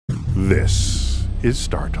This is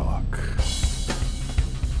StarTalk.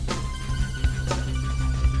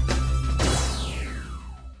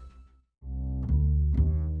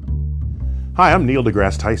 Hi, I'm Neil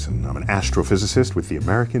deGrasse Tyson. I'm an astrophysicist with the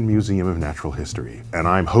American Museum of Natural History, and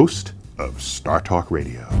I'm host of StarTalk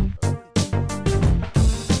Radio.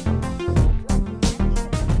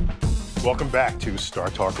 Welcome back to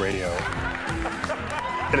StarTalk Radio.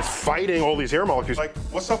 And it's fighting all these air molecules. Like,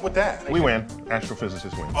 what's up with that? We win.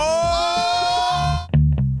 Astrophysicists win. Oh!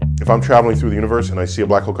 If I'm traveling through the universe and I see a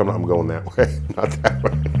black hole coming, I'm going that way, not that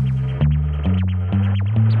way.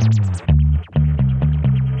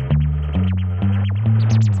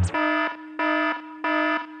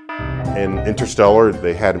 In Interstellar,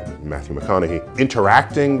 they had Matthew McConaughey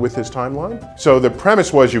interacting with his timeline. So the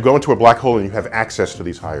premise was you go into a black hole and you have access to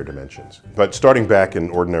these higher dimensions. But starting back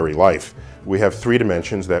in ordinary life, we have three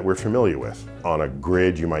dimensions that we're familiar with. On a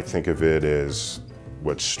grid, you might think of it as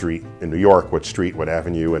what street in New York, what street, what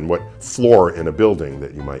avenue, and what floor in a building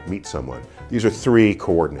that you might meet someone. These are three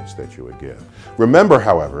coordinates that you would give. Remember,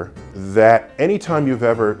 however, that anytime you've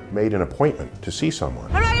ever made an appointment to see someone,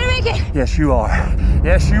 I'm not gonna make it! Yes, you are.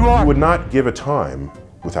 Yes, you are. you would not give a time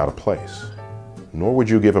without a place, nor would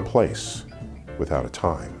you give a place without a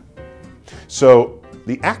time. So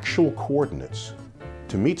the actual coordinates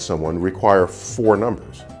to meet someone require four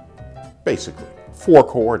numbers, basically, four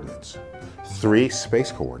coordinates. 3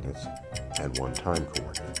 space coordinates and 1 time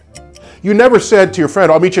coordinate. You never said to your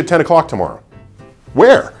friend, I'll meet you at 10 o'clock tomorrow.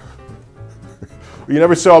 Where? You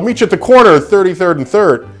never said, I'll meet you at the corner of 33rd and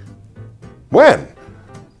 3rd. When?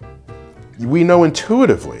 We know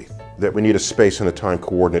intuitively that we need a space and a time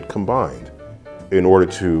coordinate combined in order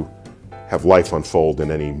to have life unfold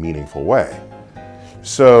in any meaningful way.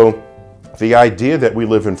 So the idea that we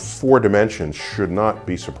live in 4 dimensions should not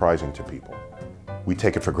be surprising to people. We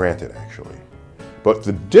take it for granted, actually. But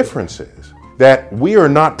the difference is that we are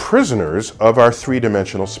not prisoners of our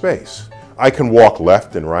 3-dimensional space. I can walk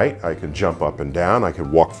left and right, I can jump up and down, I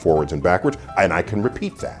can walk forwards and backwards, and I can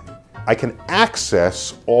repeat that. I can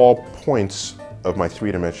access all points of my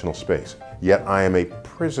 3-dimensional space, yet I am a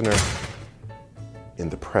prisoner in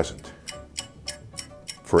the present,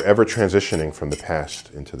 forever transitioning from the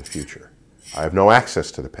past into the future. I have no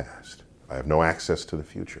access to the past. I have no access to the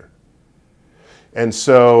future. And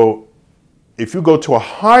so, if you go to a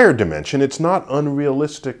higher dimension, it's not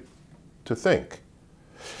unrealistic to think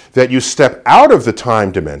that you step out of the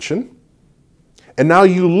time dimension and now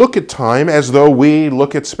you look at time as though we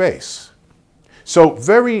look at space. So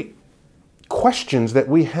very questions that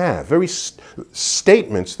we have, very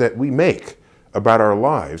statements that we make about our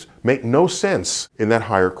lives make no sense in that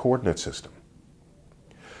higher coordinate system.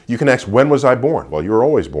 You can ask, when was I born? Well, you were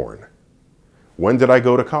always born. When did I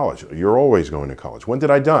go to college? You're always going to college. When did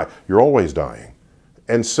I die? You're always dying.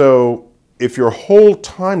 And so if your whole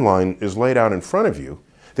timeline is laid out in front of you,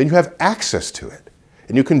 then you have access to it.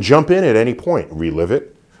 And you can jump in at any point, relive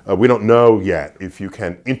it. We don't know yet if you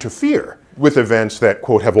can interfere with events that,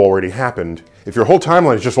 quote, have already happened. If your whole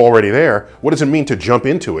timeline is just already there, what does it mean to jump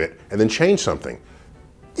into it and then change something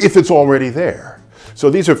if it's already there? So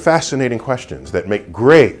these are fascinating questions that make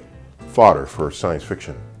great fodder for science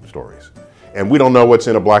fiction stories. And we don't know what's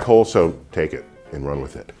in a black hole, so take it and run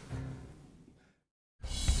with it.